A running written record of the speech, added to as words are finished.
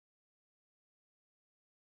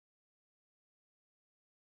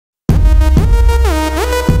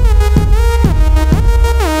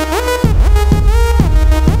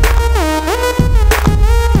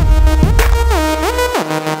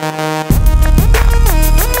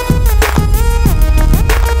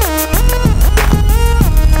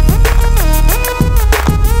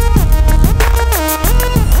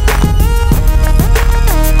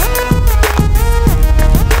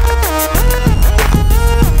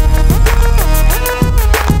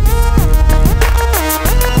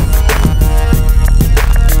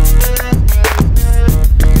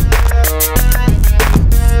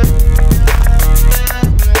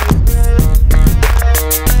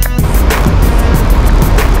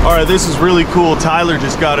All right, this is really cool. Tyler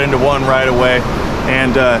just got into one right away,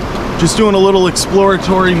 and just doing a little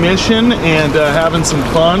exploratory mission and having some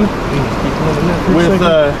fun with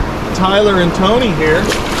Tyler and Tony here.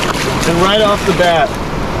 And right off the bat,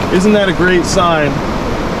 isn't that a great sign?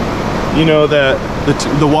 You know that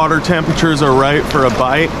the water temperatures are right for a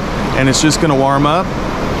bite, and it's just gonna warm up.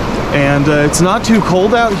 And it's not too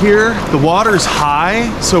cold out here. The water's high,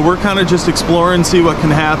 so we're kind of just exploring, see what can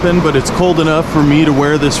happen, but it's cold enough for me to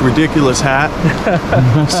wear this ridiculous hat.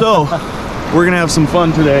 So we're gonna have some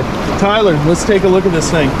fun today. Tyler, let's take a look at this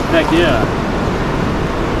thing. Heck yeah.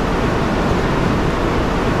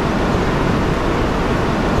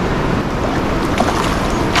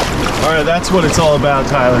 All right, that's what it's all about,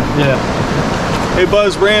 Tyler. Yeah. Hey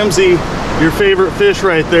Buzz Ramsey, your favorite fish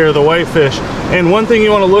right there, the whitefish. And one thing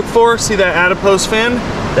you want to look for, see that adipose fin?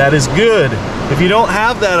 That is good. If you don't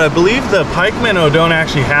have that, I believe the pike minnow don't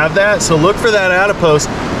actually have that, so look for that adipose.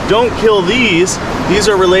 Don't kill these. These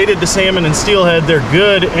are related to salmon and steelhead. They're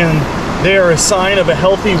good, and they are a sign of a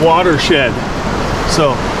healthy watershed.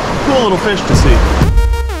 So, cool little fish to see.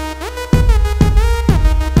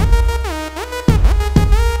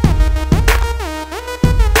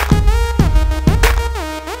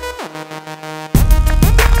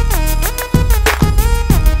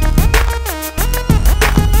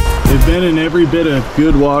 Been in every bit of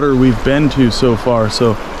good water we've been to so far,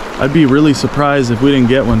 so I'd be really surprised if we didn't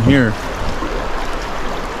get one here.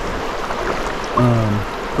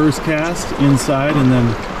 First cast inside, and then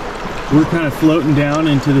we're kind of floating down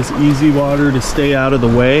into this easy water to stay out of the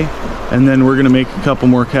way, and then we're gonna make a couple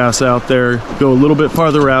more casts out there, go a little bit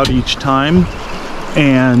farther out each time,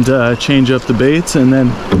 and change up the baits. And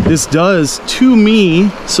then this does, to me,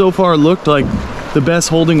 so far looked like the best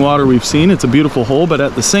holding water we've seen. It's a beautiful hole, but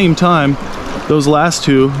at the same time, those last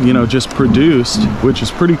two, you know, just produced, which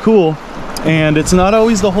is pretty cool. And it's not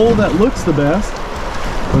always the hole that looks the best,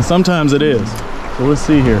 but sometimes it is. So let's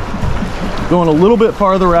see here. Going a little bit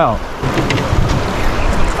farther out.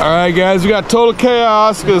 All right, guys, we got total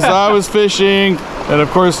chaos because I was fishing, and of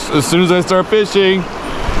course, as soon as I start fishing,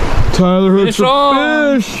 Tyler hooks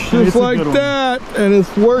a fish just like that, and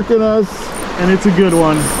it's working us. And it's a good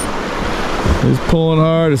one. It's pulling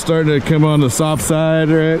hard. It's starting to come on the soft side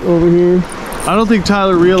right over here. I don't think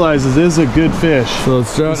Tyler realizes this is a good fish. So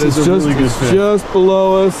it's just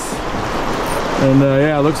below us. And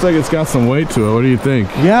yeah, it looks like it's got some weight to it. What do you think?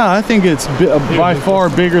 Yeah, I think it's by far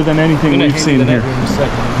bigger than anything we've seen here.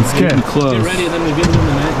 It's getting close. Get ready, and then we'll get it in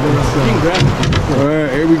the net. You can grab it. All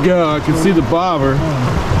right, here we go. I can see the bobber.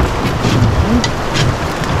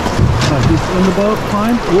 Just in the boat,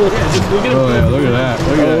 fine. We'll get it. Oh yeah, look at that.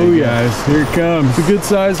 Look at that, guys. Here it comes. It's a good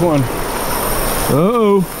size one.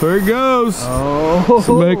 Uh-oh, there it goes. Oh, it's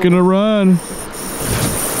making a run.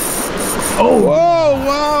 Oh, whoa,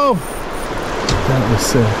 whoa. That was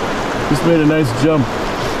sick. Just made a nice jump.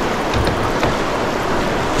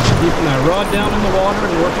 Keeping that rod down in the water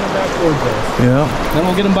and working it back towards us. Yeah. Then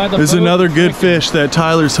we'll get him by the There's another good fish that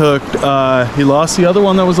Tyler's hooked. He lost the other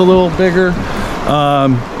one that was a little bigger.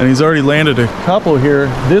 And he's already landed a couple here.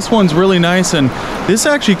 This one's really nice, and this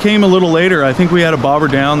actually came a little later. I think we had a bobber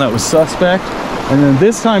down that was suspect, and then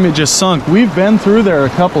this time it just sunk. We've been through there a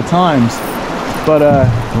couple times, but oh,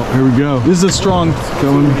 here we go. This is a strong. I'm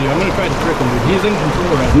gonna try to trick him, dude. He's in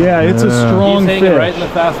control right now. Yeah, it's a strong fish. He's hanging right in the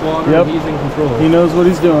fast water. Yep. He's in control. He knows what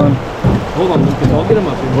he's doing. Hold on, Lucas. I'll get him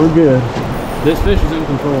up here. We're good. This fish is in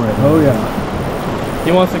control right now. Oh yeah.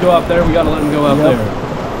 He wants to go up there. We gotta let him go out there.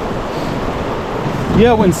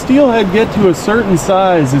 Yeah, when steelhead get to a certain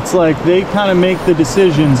size, it's like they kind of make the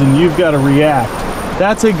decisions and you've got to react.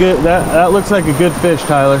 That's a good, that looks like a good fish,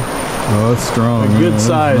 Tyler. Oh, it's strong. A good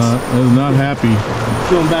size. It's not happy.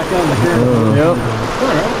 Going back on the current. Yep.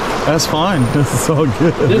 All right. That's fine. This is all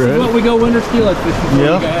good. This is what we go winter steelhead fishing for,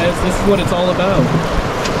 you guys. This is what it's all about.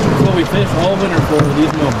 This is what we fish all winter for,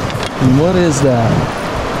 these moments. And what is that?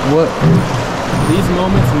 What? These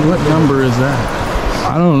moments. What number is that?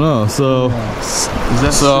 I don't know. So,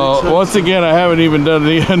 once again, I haven't even done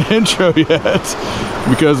an intro yet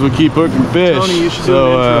because we keep hooking fish. Tony, you should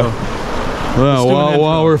do an intro. Well,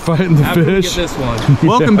 while we're fighting the fish. This one.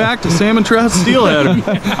 Welcome back to Salmon Trout Steelhead.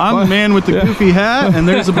 I'm the man with the goofy hat, and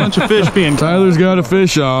there's a bunch of fish being caught. Tyler's got a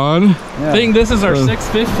fish on. I think this is our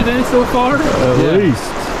 6th fish today so far. At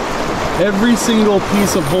least. Every single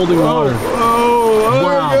piece of holding water. Oh,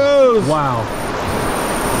 there it goes. Wow.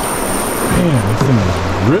 Man, this thing is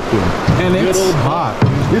ripping. And it's hot.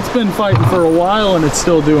 It's been fighting for a while and it's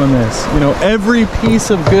still doing this. You know, every piece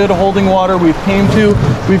of good holding water we've came to,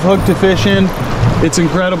 we've hooked a fish in. It's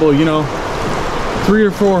incredible, you know. 3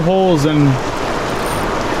 or 4 holes and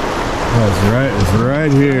It's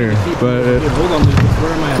right here. But it, hold on, Lucas.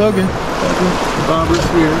 Where am I? It's okay. Bobber's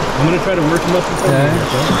here. I'm gonna try to work him up in front of you,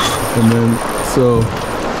 okay? and then so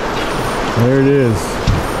there it is.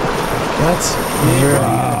 That's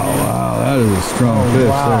Wow, that is a strong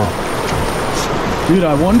fish there. Dude,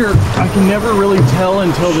 I wonder, I can never really tell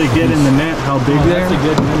until they get in the net how big they are. That's a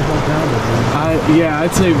good 94 pounder. Yeah,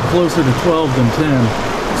 I'd say closer to 12 than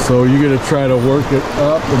 10. So you're gonna try to work it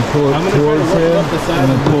up and pull it I'm gonna try towards to work him, up the side and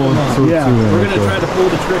then pull it through Yeah, to him. We're gonna try to pull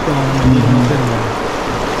the trick on him and get him up in there.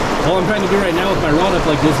 All I'm trying to do right now with my rod up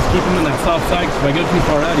like this is keep him in that soft side, because if I go too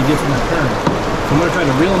far out, he gets in that current. So I'm gonna try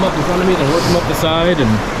to reel him up in front of me, then work him up the side, and...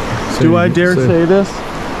 Do I dare say this?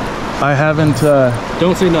 I haven't,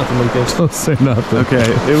 Don't say nothing, Lucas. Don't say nothing. okay,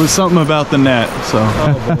 it was something about the net, so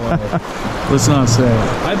Oh, boy. let's not say it.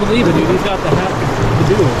 I believe it, dude. He's got the hat to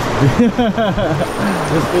do it.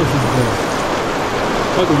 This fish is good.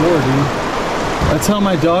 Tug of war, dude. That's how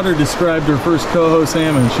my daughter described her first coho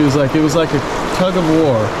salmon. She was like, it was like a tug of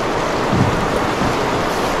war.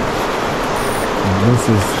 This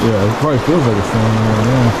is, yeah, it probably feels like a salmon right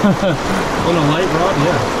now. On a light rod,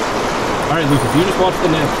 yeah. All right, Lucas, you just watch the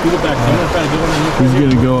net. Scoot it back. I'm gonna try to go in and He's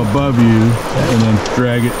gonna go above you and then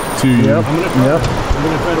drag it to you. Yep. I'm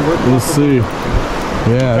gonna try to work. We'll see.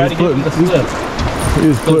 Yeah, Try to get him to slip.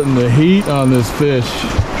 he's putting the heat on this fish.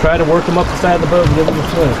 Try to work him up the side of the boat and give him a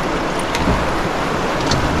slip.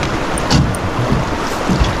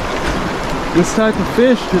 This type of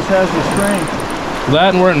fish just has the strength.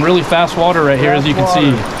 That, and we're in really fast water right here, as you can see.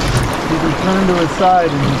 He can turn to his side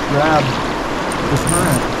and just grab the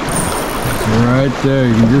current. Right there,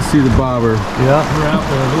 you can just see the bobber. Yeah. We're out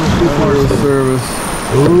there. Little service.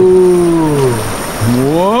 Ooh.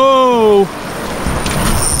 Whoa!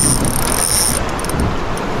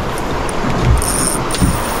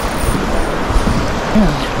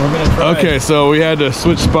 We're gonna try. Okay, so we had to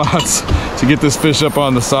switch spots to get this fish up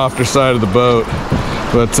on the softer side of the boat.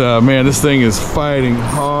 But man, this thing is fighting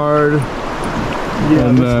hard. Yeah,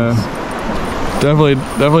 And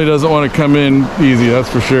definitely doesn't want to come in easy, that's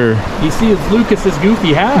for sure. You see, it's Lucas's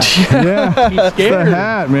goofy hat. Yeah, He's it's the scared.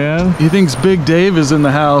 hat, man. he thinks Big Dave is in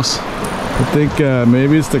the house. I think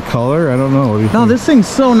maybe it's the color. I don't know. What do you No, think? this thing's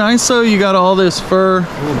so nice though. You got all this fur.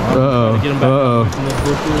 Uh-oh. Get him back Uh-oh. in the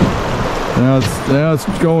bushes. Now it's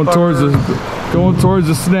going towards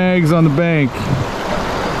the snags on the bank.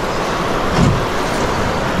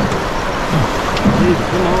 Dude,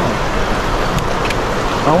 come on.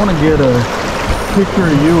 I want to get a picture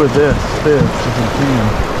of you with this fish if you can.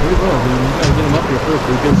 Here we go, dude. You gotta get him up here first,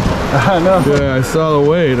 Lucas. I know. Yeah, I saw the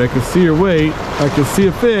weight. I could see your weight. I could see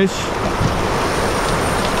a fish.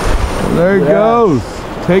 There it Yes. goes.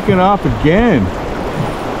 Taking off again.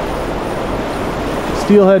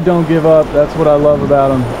 Steelhead don't give up. That's what I love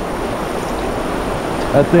about him.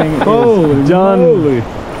 That thing is Holy done. moly.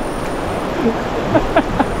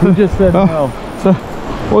 He just said no. So,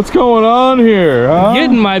 what's going on here, huh?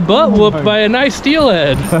 Getting my butt whooped by a nice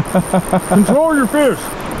steelhead. Control your fish.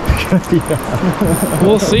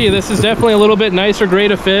 We'll see. This is definitely a little bit nicer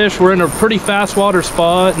grade of fish. We're in a pretty fast water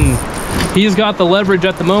spot, and he's got the leverage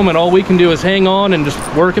at the moment. All we can do is hang on and just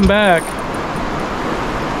work him back.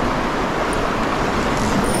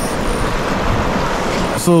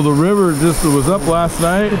 So the river just was up last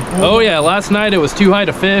night. Oh yeah, last night it was too high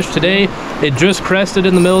to fish. Today it just crested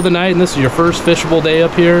in the middle of the night, and this is your first fishable day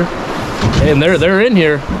up here. And they're in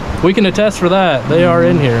here. We can attest for that. They are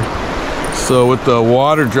in here. So with the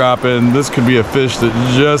water dropping, this could be a fish that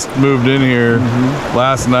just moved in here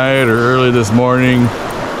last night or early this morning.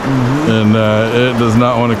 And it does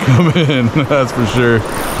not want to come in, that's for sure.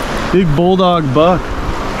 Big bulldog buck.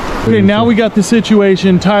 Okay, now we got the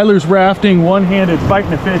situation. Tyler's rafting one-handed,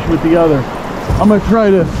 fighting a fish with the other. I'm gonna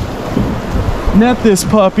try to net this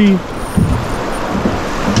puppy.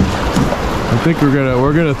 I think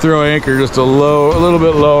we're gonna throw anchor just a little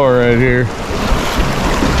bit lower right here.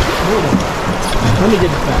 Let me get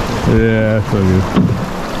it back. Yeah, that's so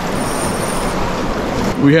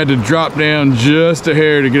good. We had to drop down just a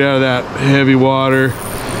hair to get out of that heavy water.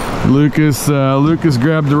 Lucas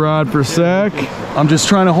grabbed the rod for a sec. I'm just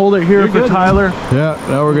trying to hold it here for Tyler. Yeah,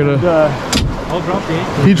 now we're gonna. I'll drop the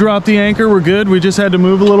anchor. He dropped the anchor. We're good. We just had to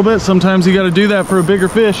move a little bit. Sometimes you got to do that for a bigger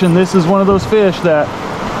fish, and this is one of those fish that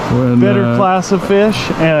better class of fish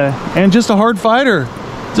and just a hard fighter.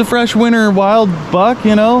 It's a fresh winter wild buck,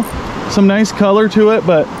 you know, some nice color to it,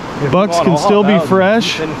 but bucks can still be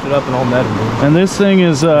fresh. Finish it up and all netted. And this thing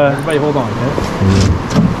is Everybody hold on,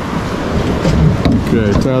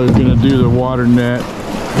 Okay, Tyler's gonna do the water net.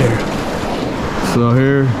 There. So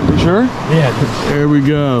here. You sure? Yeah. There we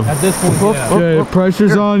go. At this point, yeah. Okay,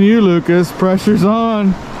 pressure's on you, Lucas. Pressure's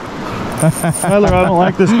on. Tyler, I don't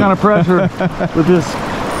like this kind of pressure with this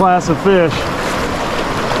class of fish.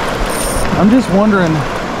 I'm just wondering,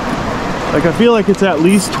 like, I feel like it's at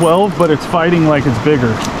least 12, but it's fighting like it's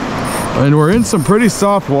bigger. And we're in some pretty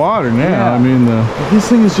soft water now. Yeah. I mean, This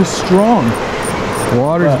thing is just strong.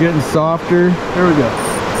 water's getting softer. Here we go.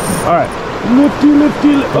 All right. Lifty, lifty,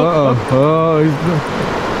 lifty. Oh,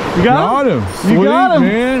 you got him? Sweet, You got him.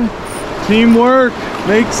 man. Teamwork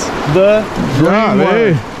makes the Job, dream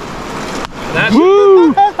work. That's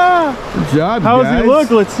Woo! Good job, How guys. does he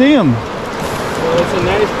look? Let's see him. well, it's a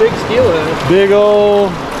nice big steelhead. Big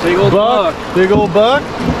old buck. Big old buck.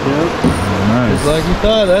 Nice. Like you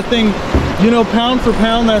thought. That thing, you know, pound for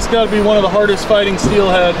pound, that's got to be one of the hardest fighting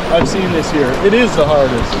steelhead I've seen this year. It is the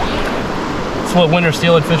hardest. That's what winter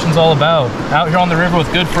steelhead fishing's all about. Out here on the river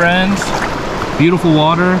with good friends, beautiful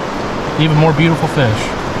water, even more beautiful fish.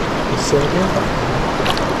 A second.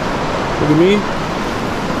 Look at me.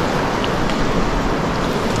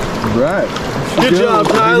 Right. Good job,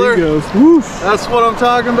 Tyler. Woof. That's what I'm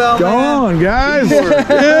talking about, Go man. on, guys. Teamwork.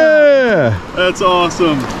 Yeah. That's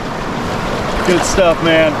awesome. Good stuff,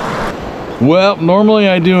 man. Well, normally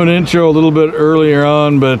I do an intro a little bit earlier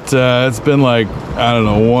on, but it's been like, I don't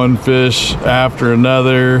know, one fish after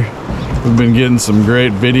another. We've been getting some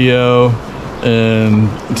great video, and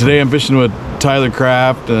today I'm fishing with Tyler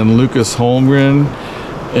Kraft and Lucas Holmgren,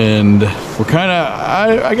 and we're kind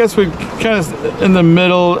of, I guess we're kind of in the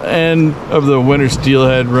middle end of the winter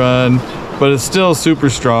steelhead run, but it's still super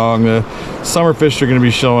strong. The summer fish are going to be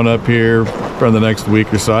showing up here for the next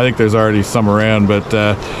week or so. I think there's already some around, but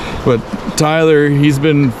Tyler, he's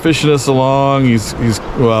been fishing us along. He's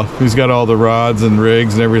got all the rods and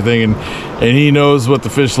rigs and everything, and he knows what the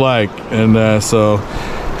fish like. And so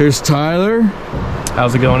here's Tyler.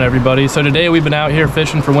 How's it going, everybody? So today we've been out here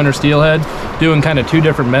fishing for winter steelhead, doing kind of two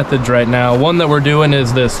different methods right now. One that we're doing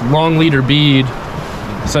is this long leader bead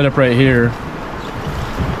set up right here.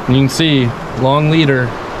 And you can see long leader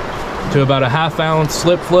to about a 1/2 ounce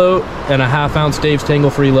slip float and a 1/2 ounce Dave's Tangle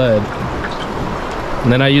Free lead.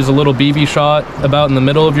 And then I use a little BB shot about in the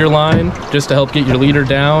middle of your line just to help get your leader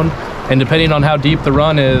down. And depending on how deep the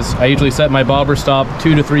run is, I usually set my bobber stop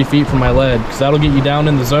 2 to 3 feet from my lead, because that'll get you down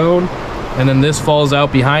in the zone. And then this falls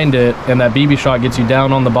out behind it, and that BB shot gets you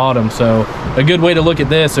down on the bottom. So a good way to look at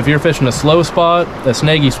this, if you're fishing a slow spot, a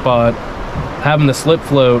snaggy spot, having the slip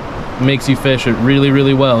float makes you fish it really,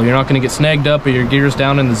 really well. You're not going to get snagged up, but your gear's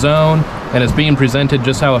down in the zone, and it's being presented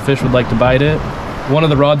just how a fish would like to bite it. One of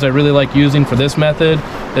the rods I really like using for this method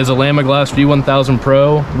is a Lamaglass G1000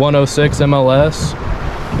 Pro 106 MLS.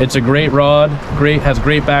 It's a great rod, has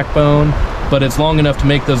great backbone, but it's long enough to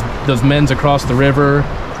make those mends across the river,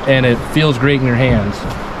 and it feels great in your hands.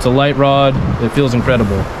 It's a light rod, it feels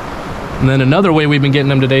incredible. And then another way we've been getting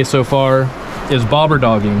them today so far is bobber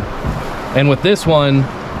dogging. And with this one,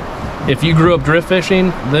 if you grew up drift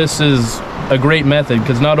fishing, this is a great method,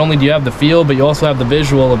 because not only do you have the feel, but you also have the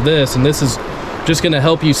visual of this, and this is just going to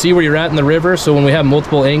help you see where you're at in the river. So when we have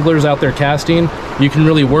multiple anglers out there casting, you can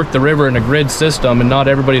really work the river in a grid system, and not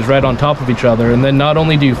everybody's right on top of each other. And then not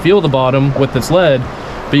only do you feel the bottom with this lead,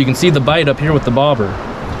 but you can see the bite up here with the bobber.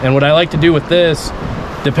 And what I like to do with this,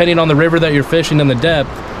 depending on the river that you're fishing and the depth,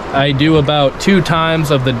 I do about 2 times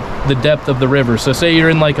of the depth of the river. So say you're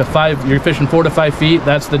in like you're fishing 4 to 5 feet,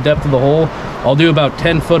 that's the depth of the hole. I'll do about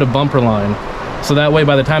 10 foot of bumper line. So that way,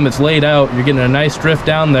 by the time it's laid out, you're getting a nice drift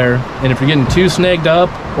down there. And if you're getting too snagged up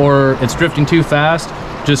or it's drifting too fast,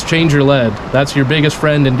 just change your lead. That's your biggest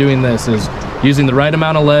friend in doing this, is using the right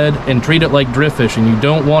amount of lead, and treat it like drift fishing. You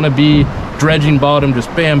don't want to be dredging bottom,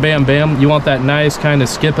 just bam, bam, bam. You want that nice kind of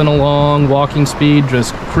skipping along, walking speed,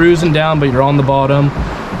 just cruising down, but you're on the bottom.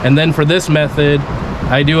 And then for this method,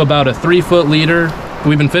 I do about a 3 foot leader.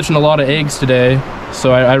 We've been fishing a lot of eggs today,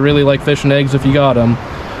 so I really like fishing eggs if you got them.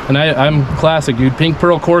 And I'm classic, dude. Pink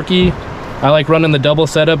pearl corky. I like running the double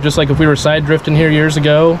setup, just like if we were side drifting here years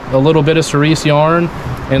ago. A little bit of cerise yarn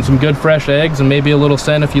and some good fresh eggs, and maybe a little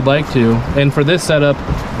scent if you'd like to. And for this setup,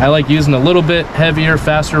 I like using a little bit heavier,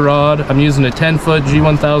 faster rod. I'm using a 10 foot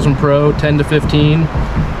G1000 Pro, 10 to 15.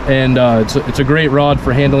 And it's a great rod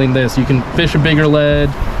for handling this. You can fish a bigger lead.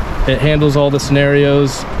 It handles all the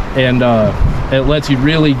scenarios, and it lets you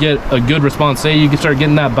really get a good response. Say you can start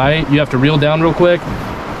getting that bite, you have to reel down real quick.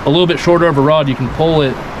 A little bit shorter of a rod, you can pull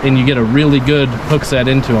it and you get a really good hook set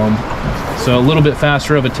into them. So a little bit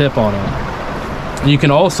faster of a tip on it. You can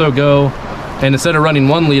also go, and instead of running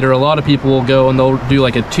 1 leader, a lot of people will go and they'll do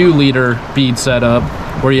like a 2 liter bead setup.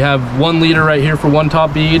 where you have 1 leader right here for one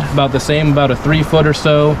top bead, about the same, about a 3 foot or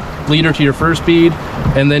so leader to your first bead,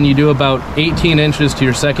 and then you do about 18 inches to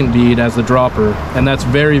your second bead as the dropper, and that's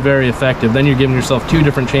very, very effective. Then you're giving yourself 2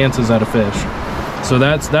 different chances at a fish. So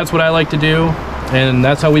that's what I like to do, and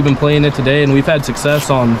that's how we've been playing it today, and we've had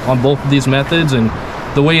success on both of these methods, and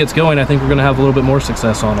the way it's going, I think we're gonna have a little bit more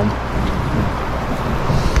success on them.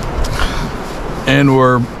 And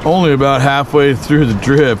we're only about halfway through the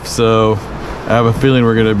trip, so I have a feeling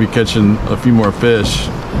we're gonna be catching a few more fish.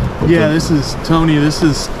 Yeah, this is, Tony, this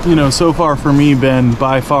is, you know, so far for me been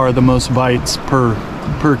by far the most bites per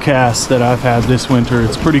cast that I've had this winter.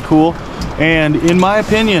 It's pretty cool. And in my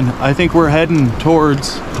opinion, I think we're heading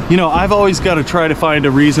towards, you know, I've always got to try to find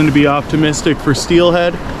a reason to be optimistic for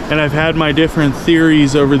steelhead, and I've had my different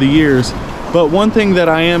theories over the years. But one thing that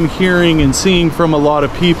I am hearing and seeing from a lot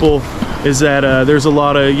of people is that there's a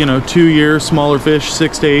lot of, you know, 2-year smaller fish,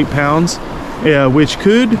 6 to 8 pounds, which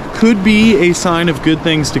could be a sign of good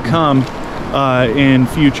things to come in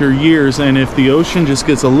future years. And if the ocean just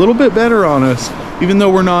gets a little bit better on us, even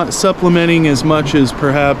though we're not supplementing as much as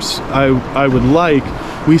perhaps I would like,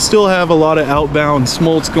 we still have a lot of outbound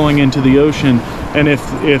smolts going into the ocean. And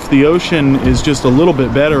if the ocean is just a little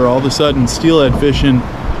bit better, all of a sudden steelhead fishing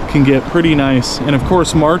can get pretty nice. And of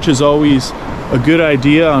course, March is always a good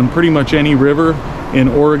idea on pretty much any river in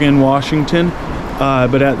Oregon, Washington.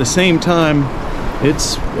 But at the same time,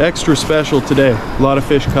 it's extra special today. A lot of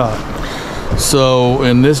fish caught. So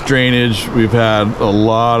in this drainage, we've had a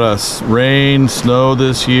lot of rain, snow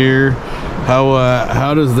this year.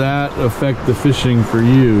 How does that affect the fishing for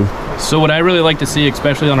you? So what I really like to see,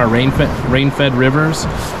 especially on our rain-fed rivers,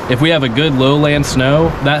 if we have a good lowland snow,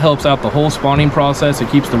 that helps out the whole spawning process. It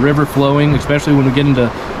keeps the river flowing, especially when we get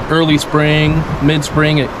into early spring,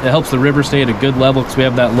 mid-spring. It helps the river stay at a good level because we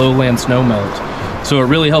have that lowland snow melt. So it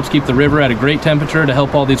really helps keep the river at a great temperature to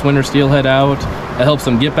help all these winter steelhead out. It helps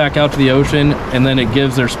them get back out to the ocean, and then it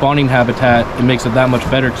gives their spawning habitat. It makes it that much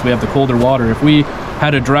better because we have the colder water. If we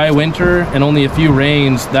had a dry winter and only a few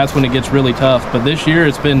rains, that's when it gets really tough. But this year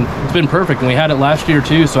it's been perfect, and we had it last year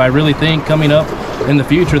too. So I really think coming up in the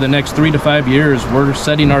future, the next 3 to 5 years, we're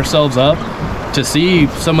setting ourselves up to see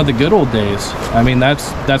some of the good old days. I mean,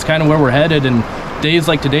 that's kind of where we're headed. And days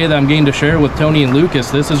like today that I'm getting to share with Tony and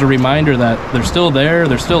Lucas, this is a reminder that they're still there,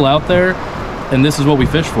 they're still out there, and this is what we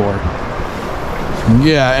fish for.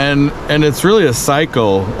 Yeah, and it's really a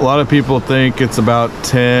cycle. A lot of people think it's about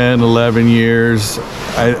 10, 11 years.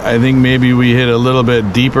 I think maybe we hit a little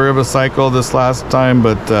bit deeper of a cycle this last time,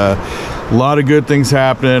 but a lot of good things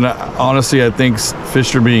happening. Honestly, I think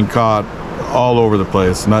fish are being caught all over the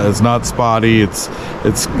place. It's not spotty. It's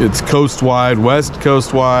coast wide, west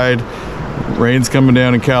coast wide. Rain's coming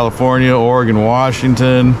down in California, Oregon,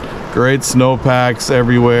 Washington. Great snowpacks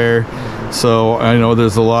everywhere. So I know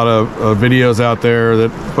there's a lot of videos out there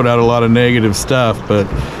that put out a lot of negative stuff, but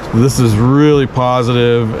this is really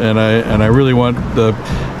positive, and I really want the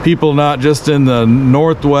people not just in the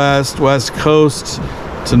Northwest, West Coast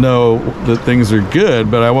to know that things are good,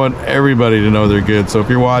 but I want everybody to know they're good. So if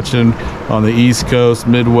you're watching on the East Coast,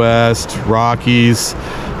 Midwest, Rockies,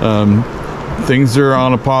 things are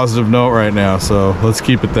on a positive note right now, so let's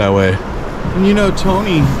keep it that way. And you know,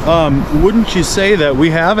 Tony, wouldn't you say that we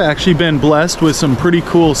have actually been blessed with some pretty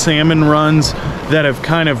cool salmon runs that have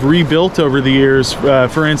kind of rebuilt over the years?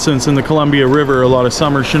 For instance, in the Columbia River, a lot of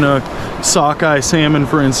summer Chinook, sockeye salmon,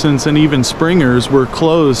 for instance, and even springers were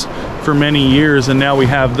closed for many years, and now we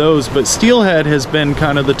have those. But steelhead has been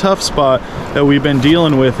kind of the tough spot that we've been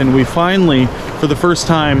dealing with, and we finally, for the first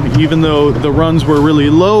time, even though the runs were really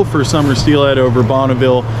low for summer steelhead over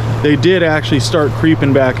Bonneville, they did actually start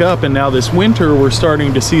creeping back up. And now this winter we're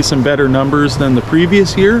starting to see some better numbers than the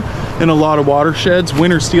previous year in a lot of watersheds.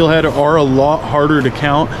 Winter steelhead are a lot harder to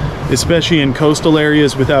count, especially in coastal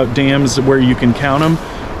areas without dams where you can count them.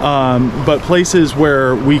 But places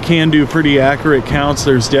where we can do pretty accurate counts,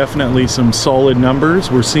 there's definitely some solid numbers.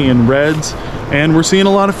 We're seeing reds, and we're seeing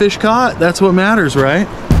a lot of fish caught. That's what matters, right?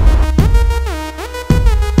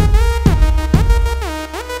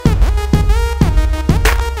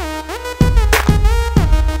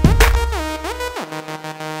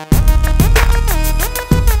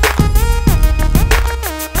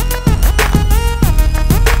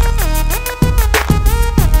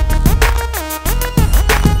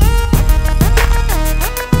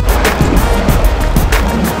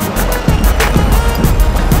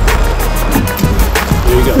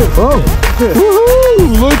 Oh,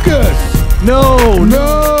 woohoo, Lucas! No!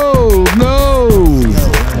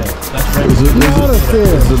 That's right. Is it not a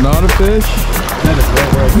fish? Is it not a fish? That is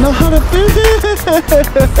right. Not a fish!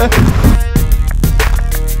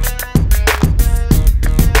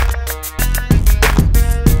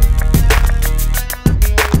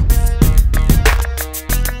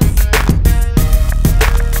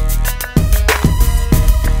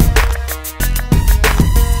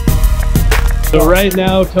 So right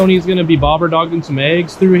now, Tony's gonna be bobber dogging some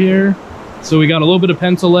eggs through here. So we got a little bit of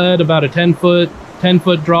pencil lead, about a 10 foot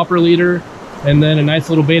dropper leader, and then a nice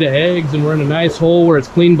little bait of eggs, and we're in a nice hole where it's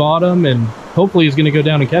clean bottom, and hopefully he's gonna go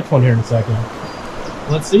down and catch one here in a second.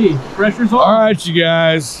 Let's see, pressure's on. All right, you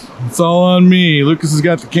guys, it's all on me. Lucas has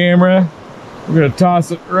got the camera. We're gonna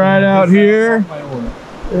toss it right out here.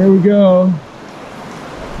 There we go.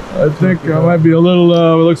 I think I might be a little,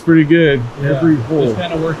 it looks pretty good. Yeah, Every hole. just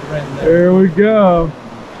kind of work it right in there. There we go.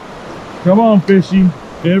 Come on, fishy.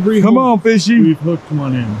 Come on, fishy. We've hooked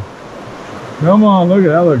one in. Come on, look at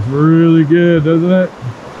that. Looks really good, doesn't it?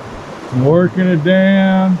 I'm working it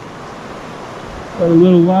down. Put a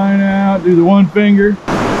little line out. Do the one finger.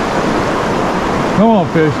 Come on,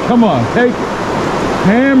 fish. Come on, take it.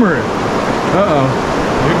 Hammer it. Uh-oh.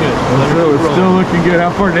 You're good. It's still looking good.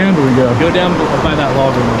 How far down do we go? Go down by that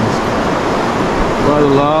log almost. By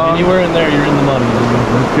the log. Anywhere in there, you're in the money.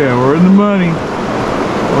 Okay, we're in the money.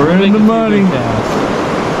 We're in the money.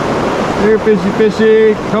 Here, fishy,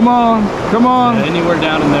 fishy. Come on, come on. Yeah, anywhere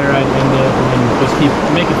down in there, I'd end it, and then just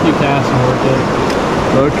make a few casts and work it.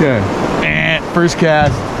 Okay. First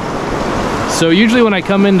cast. So usually when I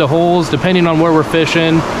come into holes, depending on where we're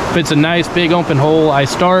fishing, if it's a nice big open hole, I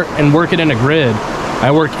start and work it in a grid.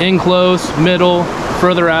 I work in close, middle,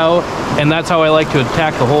 further out, and that's how I like to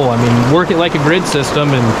attack the hole. I mean, work it like a grid system,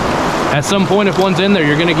 and at some point, if one's in there,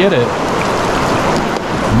 you're gonna get it.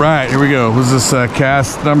 Right, here we go. Was this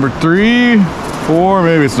cast number 3, 4?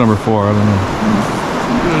 Maybe it's number 4, I don't know.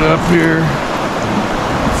 Get it up here.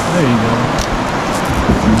 There you go.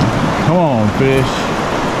 Come on, fish.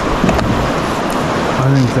 I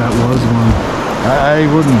think that was one. I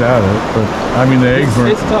wouldn't doubt it, but I mean the eggs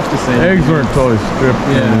weren't. It's tough to say. The eggs weren't totally stripped.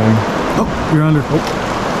 Yeah. Oh, you're under. Oh.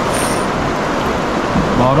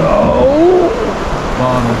 Bottom. Oh.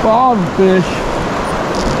 Bottom fish.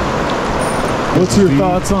 What's your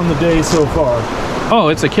thoughts on the day so far? Oh,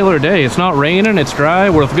 it's a killer day. It's not raining, it's dry,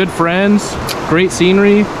 we're with good friends, great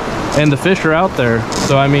scenery, and the fish are out there.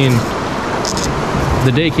 So I mean,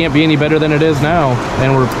 the day can't be any better than it is now,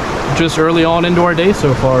 and we're just early on into our day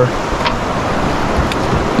so far.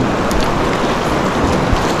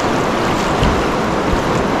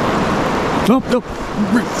 Nope, nope.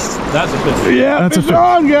 That's a fish. Yeah, That's fish a fish.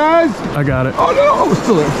 on, guys. I got it. Oh no, it's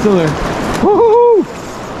still there, still there. Woohoo!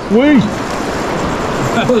 Sweet.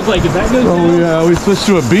 I was like, if that goes down. We switched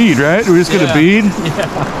to a bead, right? We just get a bead. Yeah.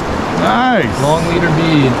 Nice. Long leader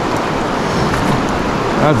bead.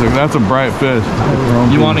 That's a bright fish.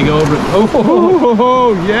 You want to go over?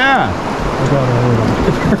 Oh yeah.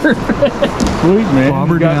 Sweet, man.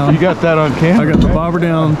 Bobber down. You got that on camera. I got the bobber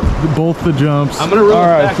down, both the jumps. I'm gonna roll All it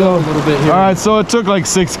right, back so- up a little bit here. All right, so it took like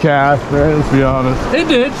 6 casts, right? Let's be honest. It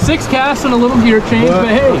did 6 casts and a little gear change, but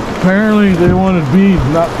hey, Apparently they wanted beads,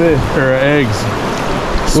 not fish or eggs.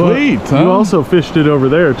 Sweet. Well, you also fished it over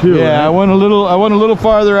there too. Yeah, right? I went a little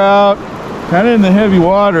farther out, kind of in the heavy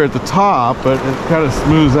water at the top, but it kind of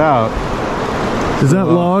smooths out. Does that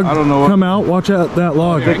log I don't know what- come out? Watch out that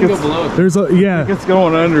log. I can go below it. There's a It's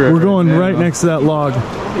going under it. We're going now. right next to that log.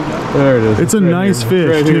 There it is. It's a right nice here. fish,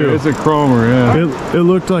 Right here. too. It's a chromer, yeah. It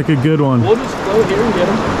looked like a good one. We'll just float here and get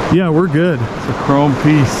them. Yeah, we're good. It's a chrome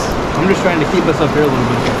piece. I'm just trying to keep us up here a little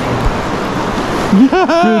bit. Good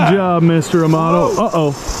job, Mr. Amato.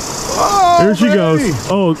 Uh-oh. Oh, There she goes. baby.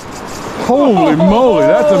 Oh, Holy moly,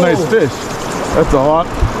 that's a nice fish. That's a lot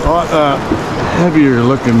heavier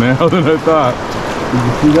looking now than I thought. Did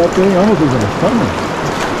you see that thing? I almost was in a summer.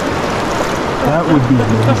 that would be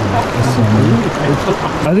amazing.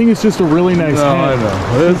 I think it's just a really nice No, I head.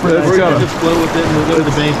 know. It's We're got gonna just float with it and we'll go to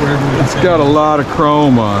the bank wherever we it's got a lot of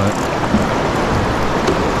chrome on it.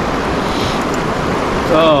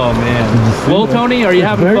 Oh man. Well, Tony, are you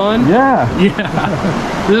having fun? Yeah.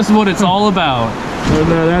 Yeah. This is what it's all about.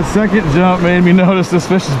 And, that second jump made me notice this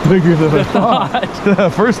fish is bigger than I thought. The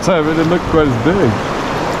first time it didn't look quite as big.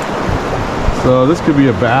 So this could be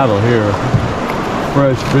a battle here.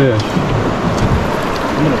 Fresh fish.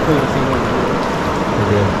 I'm gonna pull this thing over here.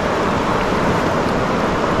 Okay.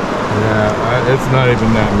 Yeah, it's not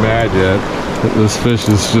even that mad yet. This fish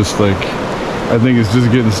is just like, I think it's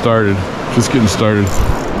just getting started. Just getting started.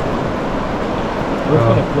 We're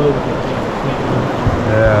gonna float with it.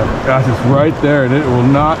 Yeah, gosh, it's right there, and it will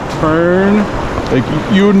not turn. Like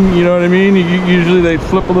you wouldn't, you know what I mean? Usually they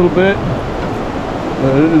flip a little bit.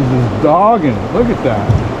 It is just dogging. Look at that.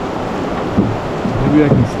 Maybe I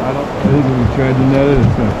can. I think if we tried to net it,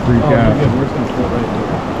 it's gonna freak out. Good. We're just gonna float right here.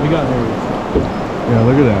 We got there. Yeah,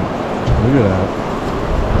 look at that. Look at that.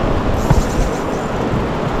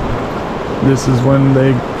 This is when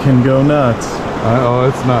they can go nuts. Oh,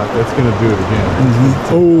 it's not. It's gonna do it again.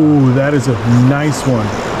 Oh, that is a nice one.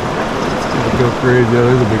 It's gonna go crazy. Oh,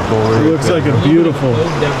 there's a big bull right It looks there. like a beautiful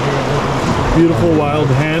wild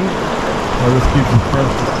hen. I'll just keep them fresh.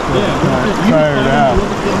 Tired out.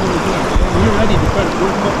 You're ready to try to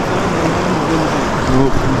work up Oh,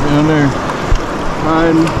 down there.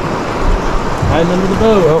 Hiding. under the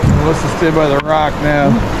boat. Oh, let's just stay by the rock now.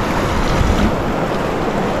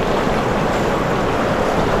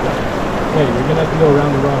 Hey, you're gonna have to go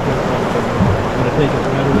around the rock. I'm gonna take it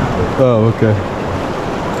right around it. Oh, okay.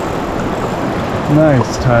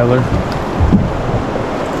 Nice, Tyler.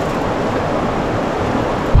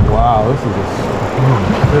 Wow, this is a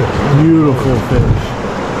fish. Beautiful fish.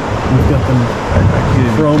 We've got the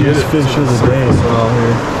chromest fish of the day.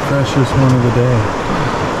 Here. Freshest one of the day.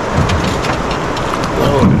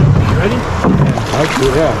 You ready?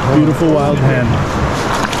 Actually, yeah. Beautiful wild hen.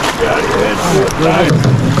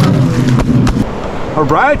 All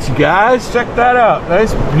right, you guys, check that out.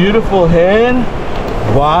 Nice, beautiful hen,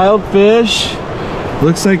 wild fish.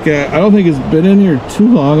 Looks like I don't think it's been in here too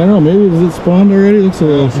long. I don't know. Maybe is it spawned already? Looks a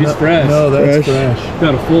little. She's fresh. No, that's fresh.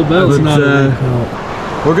 Got a full belly.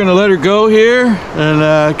 We're gonna let her go here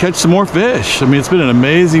and catch some more fish. I mean, it's been an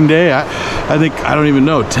amazing day. I think I don't even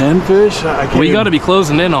know 10 fish. I can't. We got to be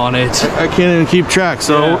closing in on it. I can't even keep track.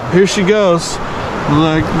 So Yeah. here she goes.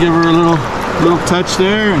 We'll give her a little touch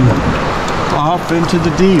there and off into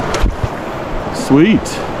the deep. Sweet,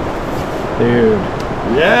 Dude.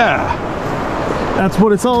 yeah. That's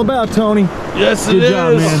what it's all about, Tony. Yes, it Good is.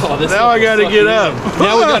 job, man. Oh, this Now I thing gotta sucks get in. up.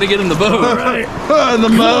 Now we got to get in the boat. In the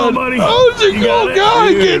mud. on, buddy. Oh, it's a You got cool it. guy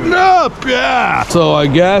Dude. getting up. Yeah. So I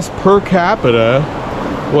guess per capita,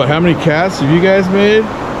 what? How many casts have you guys made?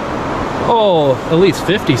 Oh, at least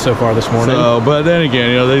 50 so far this morning. So, but then again,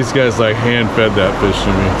 you know, these guys like hand fed that fish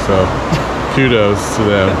to me. So kudos to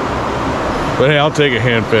them. But hey, I'll take a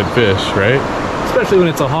hand fed fish, right? Especially when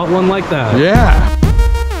it's a hot one like that. Yeah.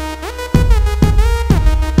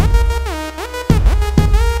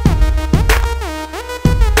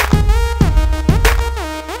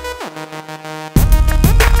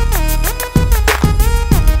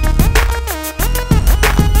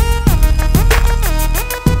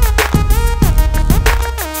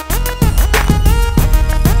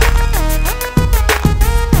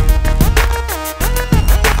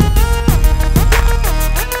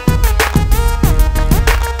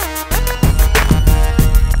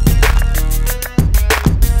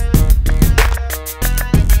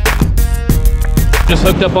 Just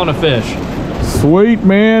hooked up on a fish. Sweet,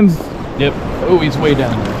 man. Yep. Oh, he's way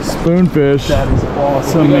down there. Spoonfish. That is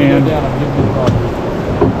awesome, We gotta man. go down and give him the bottom.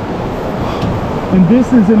 And this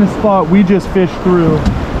is in a spot we just fished through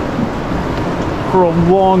for a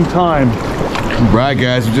long time. Right,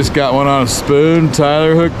 guys, we just got one on a spoon.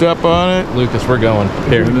 Tyler hooked up on it. Lucas, we're going.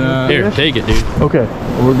 Here, And, here, take it, dude. Okay.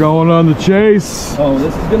 We're going on the chase. Oh,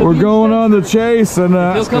 this is gonna We're going on the chase, and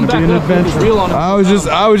He'll come back an up with his adventure. reel on. I was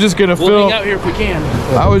just gonna We'll film. hang out here if we can.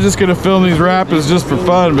 I was just gonna film these rapids just for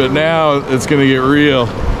fun, but now it's gonna get real.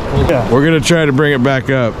 Yeah. We're gonna try to bring it back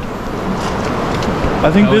up. I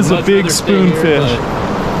think I would this is a much big rather stay here, spoonfish.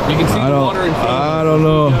 but You can see the water in front of us. I don't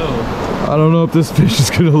know. Here we go. I don't know if this fish is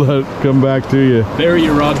gonna come back to you. Bury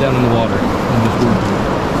your rod down in the water. And just work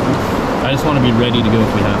it. I just want to be ready to go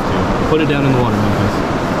if we have to. Put it down in the water, Lucas.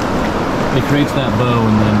 It creates that bow,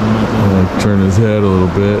 and then we might be able to. Turn his head a little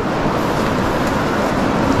bit.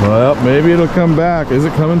 Well, maybe it'll come back. Is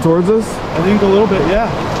it coming towards us? I think a little bit, yeah.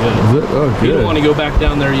 Is it? Oh, You don't good. want to go back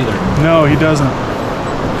down there either. No, he doesn't.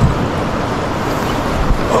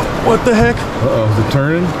 Oh, what the heck? Uh-oh, is it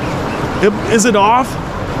turning? Is it off?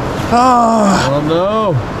 Ah, Oh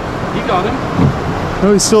no. You got him.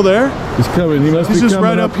 oh, he's still there? He's coming. He must He's be just coming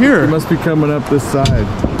right up here. He must be coming up this side.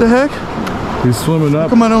 What the heck? He's swimming How up.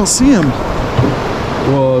 come I don't see him?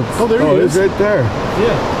 Well, it's, Oh, there he he's is. right there.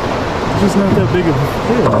 Yeah. He's just not that big of a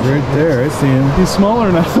fish. Right there. I see him. He's smaller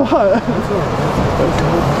than I thought.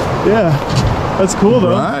 Yeah. That's cool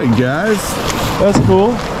though. Right, guys. That's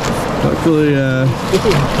cool. Luckily,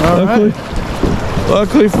 All right.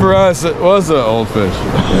 luckily for us, it was an old fish.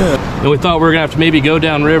 And we thought we were gonna have to maybe go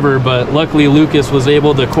down river, but luckily Lucas was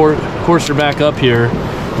able to course her back up here.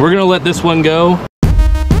 We're gonna let this one go.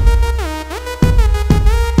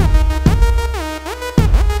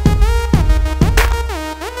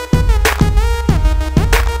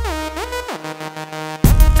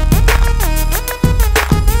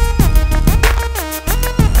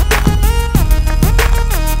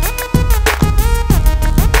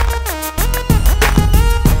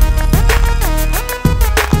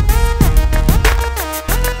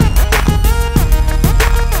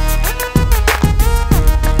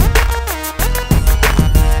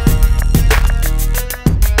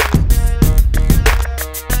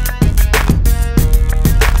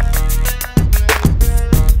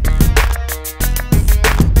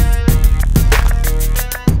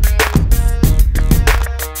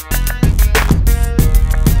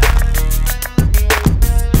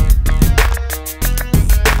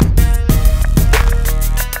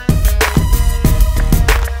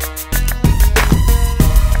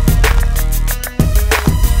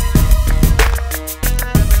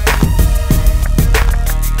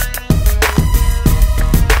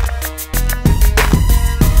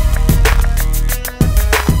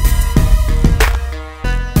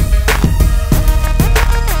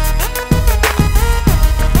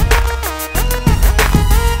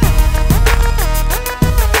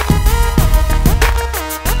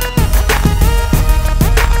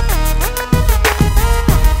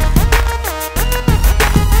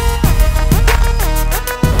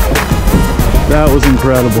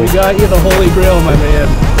 incredible. We got you the holy grail, my man.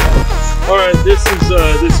 All right, this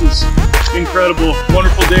is incredible.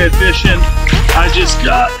 Wonderful day of fishing. I just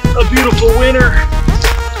got a beautiful winner.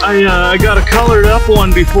 I got a colored up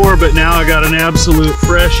one before, but now I got an absolute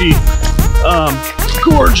freshie.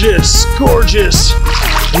 Gorgeous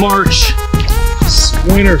March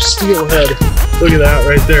winter steelhead. Look at that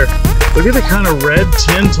right there. Look at the kind of red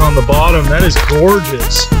tint on the bottom. That is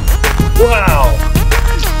gorgeous. Wow.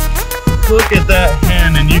 Look at that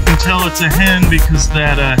hen, and you can tell it's a hen because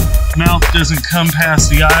that mouth doesn't come past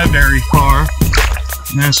the eye very far.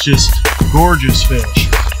 And that's just gorgeous fish.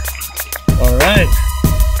 All right.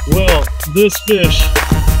 Well, this fish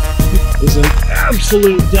is an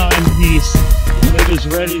absolute dime piece. It is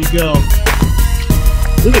ready to go.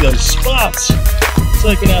 Look at those spots. It's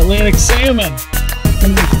like an Atlantic salmon.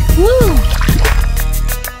 Woo!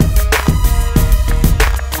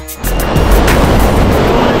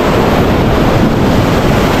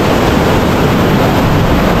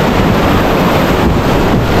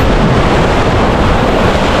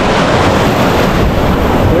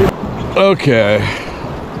 Okay,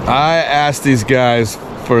 I asked these guys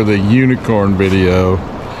for the unicorn video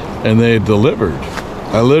and they delivered.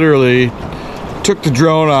 I literally took the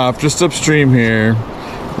drone off just upstream here.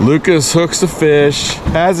 Lucas hooks the fish,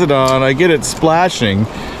 has it on, I get it splashing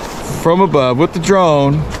from above with the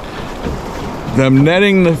drone. I'm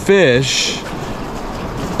netting the fish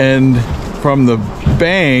and from the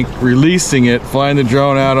bank releasing it, flying the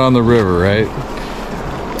drone out on the river, right?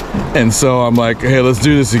 And so I'm like, hey, let's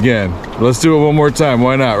do this again. Let's do it one more time.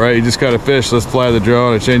 Why not, right? You just got a fish. Let's fly the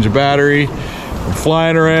drone. I change the battery. I'm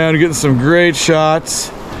flying around, getting some great shots.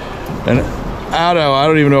 And I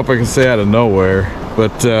don't even know if I can say out of nowhere,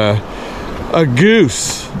 but a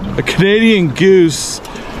goose, a Canadian goose,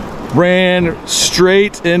 ran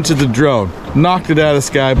straight into the drone, knocked it out of the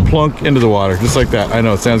sky, plunk into the water, just like that. I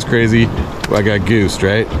know it sounds crazy. I got goosed,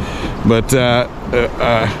 right? But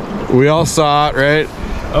we all saw it, right?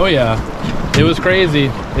 Oh yeah, it was crazy.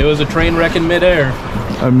 It was a train wreck in midair.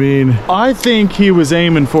 I mean, I think he was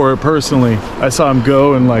aiming for it personally. I saw him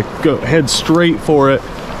go and go head straight for it.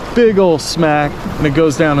 Big old smack, and it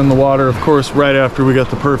goes down in the water, of course, right after we got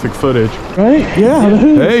the perfect footage. Right? Yeah.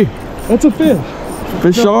 hey, That's a fish.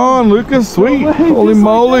 fish on, Lucas, sweet. No way, Holy just like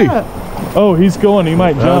moly. that. Oh, he's going. He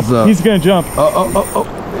might jump. He's gonna jump. Oh.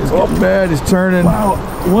 He's getting mad. He's turning. Wow.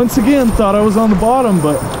 Once again, thought I was on the bottom,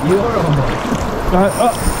 but You are on the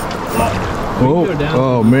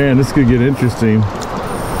Oh man, this could get interesting.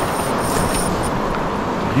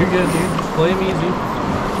 You're good, dude. Just play him easy.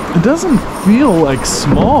 It doesn't feel like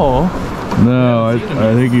small, No, I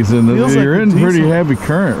think he's in the. Feels You're like a in pretty decent- heavy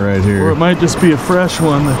current right or here. it might just be a fresh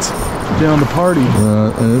one that's down the party.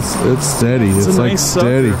 And it's steady. It's It's a like nice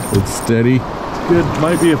steady. sucker. It's steady. Good,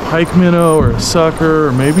 might be a pike minnow or a sucker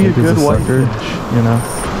or maybe a Think it's good a white sucker? fish, you know.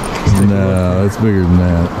 No, it's bigger than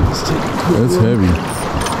that. That's heavy.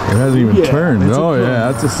 It hasn't even Yeah, turned. it's a Oh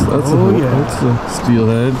yeah, chrome. that's a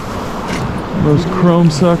steelhead. Most chrome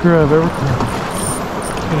sucker I've ever caught.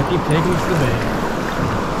 Gonna keep taking us to the bank.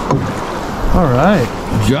 All right,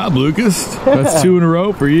 Good job, Lucas. That's 2 in a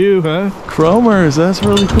row for you, huh? chromers, that's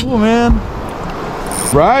really cool, man.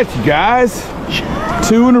 Right, you guys.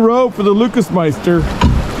 2 in a row for the Lucas Meister.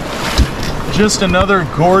 Just another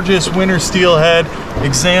gorgeous winter steelhead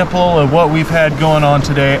example of what we've had going on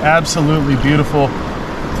today. Absolutely beautiful.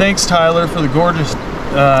 Thanks, Tyler, for the gorgeous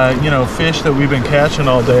fish that we've been catching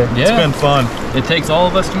all day. Yeah. It's been fun. It takes all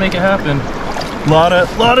of us to make it happen. Lot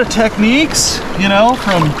of techniques,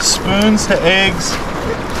 from spoons to eggs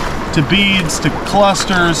to beads to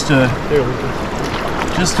clusters to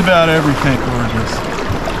just about everything. Gorgeous.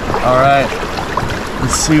 All right,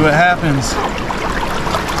 let's see what happens.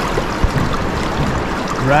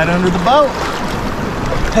 Right under the boat.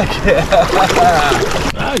 Heck yeah.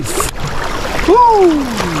 Nice. Woo!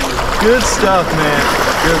 Good stuff, man.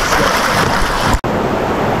 Good stuff.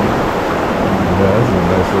 Yeah, this is a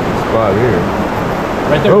nice looking spot here.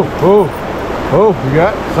 Right there. Oh, you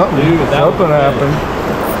got something. Dude, that something was happened.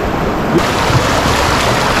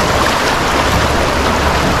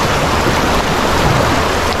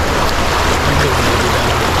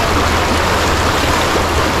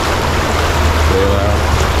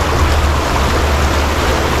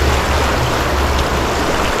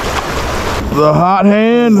 The hot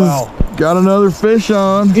hand has got another fish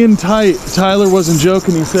on. In tight. Tyler wasn't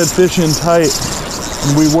joking. He said fish in tight.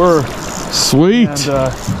 And we were. Sweet.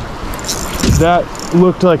 And that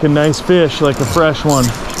looked like a nice fish, like a fresh one.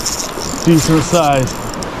 Decent size.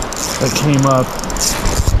 That came up.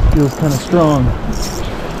 Feels kind of strong.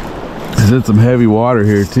 He's in some heavy water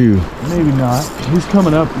here too. Maybe not. He's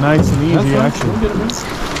coming up nice and easy, actually.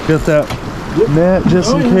 Got that net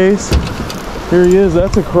just in case. Here he is.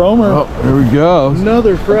 That's a chromer. Oh, here we go.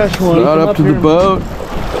 Another fresh one. Not up to the boat.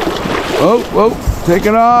 Oh, oh,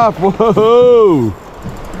 taking off. Whoa.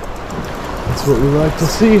 That's what we like to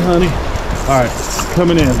see, honey. All right,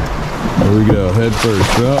 coming in. There we go, head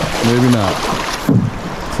first. Well, maybe not.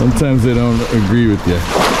 Sometimes they don't agree with you.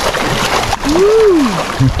 Woo!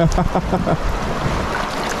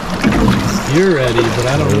 You're ready, but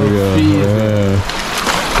I don't know if she is.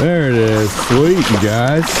 There it is. Sweet, you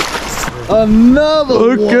guys. Another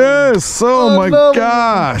Look one. at this. Oh my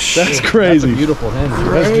gosh. That's crazy. That's a beautiful hen.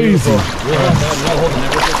 Crazy.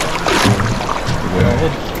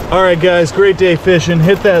 All right, guys, great day fishing.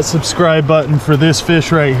 Hit that subscribe button for this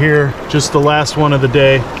fish right here. Just the last one of the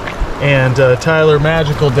day. And Tyler,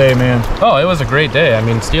 magical day, man. Oh, it was a great day. I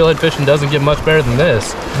mean, steelhead fishing doesn't get much better than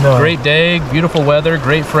this. No. Great day, beautiful weather,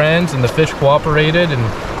 great friends, and the fish cooperated, and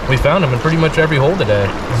we found them in pretty much every hole today.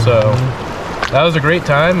 So that was a great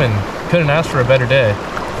time, and couldn't ask for a better day.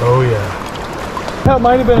 Oh yeah. That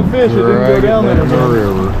might have been a fish. It didn't go down there.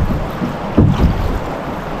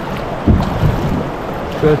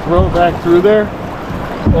 Should I throw it back through there?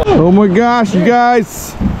 Oh my gosh, you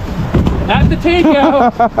guys. At the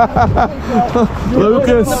takeout.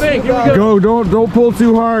 Lucas, go, don't pull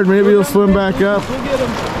too hard. Maybe he'll swim back up.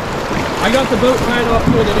 I got the boat tied off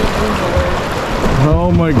so they didn't swim away.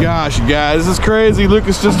 Oh my gosh, you guys, this is crazy.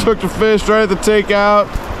 Lucas just took the fish right at the takeout.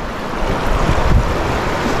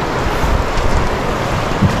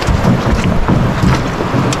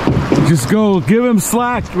 Just go, give him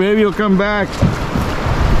slack. Maybe he'll come back.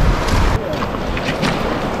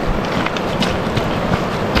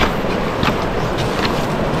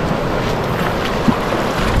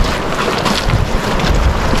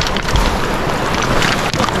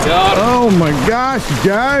 Oh my gosh, you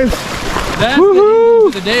guys. That's the end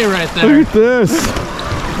of the day right there. Look at this.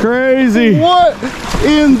 Crazy. What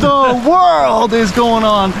in the world is going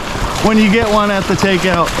on when you get one at the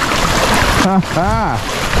takeout?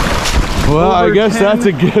 Well, I guess that's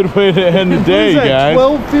a good way to end the day, What is that, guys.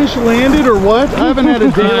 12 fish landed or what? I haven't had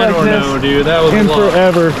a day like this dude. That was in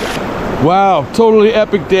forever. Wow, totally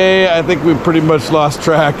epic day. I think we pretty much lost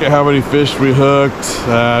track of how many fish we hooked.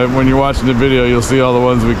 When you're watching the video, you'll see all the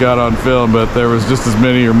ones we got on film, but there was just as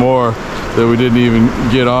many or more that we didn't even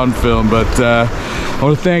get on film. But I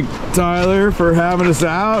want to thank Tyler for having us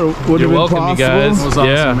out. You're welcome, you guys. It was awesome,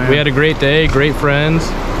 yeah, man. we had a great day, great friends.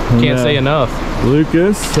 Can't say enough.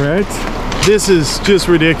 Lucas, right? This is just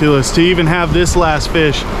ridiculous to even have this last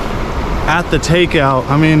fish at the takeout.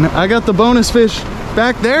 I mean, I got the bonus fish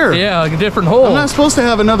back there. Yeah, like a different hole. I'm not supposed to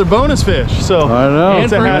have another bonus fish, so I know. And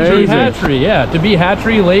it's a for it to be hatchery, yeah. To be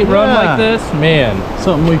hatchery late run Yeah. like this, man,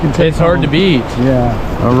 something we can take it's hard to home. beat.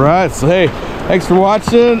 Yeah. All right, so hey, thanks for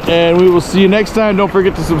watching, and we will see you next time. Don't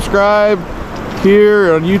forget to subscribe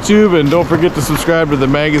here on YouTube, and don't forget to subscribe to the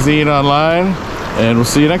magazine online, and we'll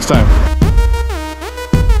see you next time.